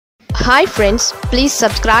Hi friends, please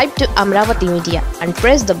subscribe to Amaravathi Media and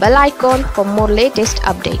press the bell icon for more latest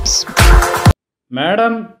updates.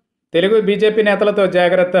 Madam Telugu BJP నేతలతో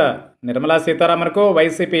జాగ్రత్త. Nirmala సీతారామన్కు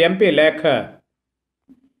YCP MP లేఖ.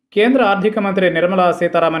 కేంద్ర ఆర్థిక మంత్రి Nirmala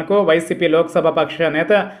సీతారామన్కు YCP Lok Sabha పక్ష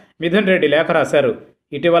నేత మిథున్ రెడ్డి లేఖ రాశారు.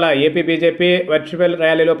 ఇటీవల ఏపీ బీజేపీ వర్చువల్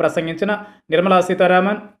ర్యాలీలో ప్రసంగించిన నిర్మలా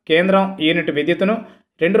సీతారామన్ కేంద్రం యూనిట్ విద్యుత్తును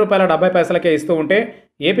 ₹2.70కే ఇస్తూ ఉంటే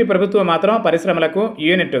ఏపీ ప్రభుత్వం మాత్రం పరిశ్రమలకు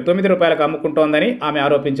యూనిట్ ₹9కు అమ్ముకుంటోందని ఆమె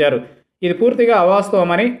ఆరోపించారు. ఇది పూర్తిగా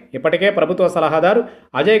అవాస్తవమని ఇప్పటికే ప్రభుత్వ సలహాదారు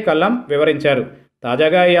అజయ్ కల్లం వివరించారు.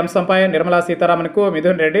 తాజాగా ఈ అంశంపై నిర్మలా సీతారామన్కు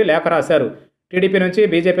మిథున్ రెడ్డి లేఖ రాశారు. టీడీపీ నుంచి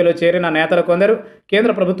బీజేపీలో చేరిన నేతలు కొందరు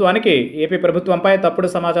కేంద్ర ప్రభుత్వానికి ఏపీ ప్రభుత్వంపై తప్పుడు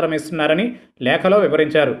సమాచారం ఇస్తున్నారని లేఖలో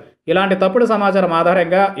వివరించారు. ఇలాంటి తప్పుడు సమాచారం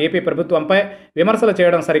ఆధారంగా ఏపీ ప్రభుత్వంపై విమర్శలు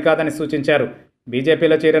చేయడం సరికాదని సూచించారు.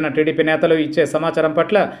 బీజేపీలో చేరిన టీడీపీ నేతలు ఇచ్చే సమాచారం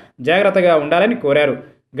పట్ల జాగ్రత్తగా ఉండాలని కోరారు.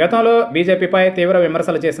 గతంలో బీజేపీపై తీవ్ర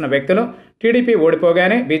విమర్శలు చేసిన వ్యక్తులు టీడీపీ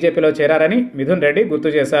ఓడిపోగానే బీజేపీలో చేరారని మిథున్ రెడ్డి గుర్తు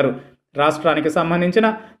చేశారు. రాష్ట్రానికి సంబంధించిన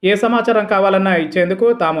ఏ సమాచారం కావాలన్నా ఇచ్చేందుకు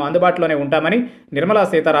తాము అందుబాటులోనే ఉంటామని నిర్మలా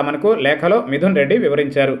సీతారామన్కు లేఖలో మిథున్ రెడ్డి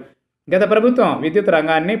వివరించారు. గత ప్రభుత్వం విద్యుత్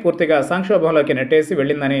రంగాన్ని పూర్తిగా సంక్షోభంలోకి నెట్టేసి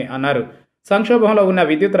వెళ్ళిందని అన్నారు. సంక్షోభంలో ఉన్న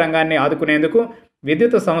విద్యుత్ రంగాన్ని ఆదుకునేందుకు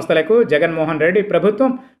విద్యుత్ సంస్థలకు జగన్మోహన్ రెడ్డి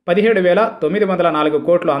ప్రభుత్వం 17,904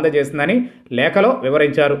 కోట్లు అందజేసిందని లేఖలో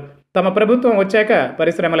వివరించారు. తమ ప్రభుత్వం వచ్చాక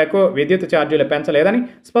పరిశ్రమలకు విద్యుత్ ఛార్జీలు పెంచలేదని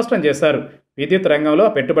స్పష్టం చేశారు. విద్యుత్ రంగంలో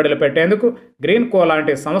పెట్టుబడులు పెట్టేందుకు గ్రీన్ కో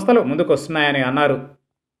లాంటి సంస్థలు ముందుకొస్తున్నాయని అన్నారు.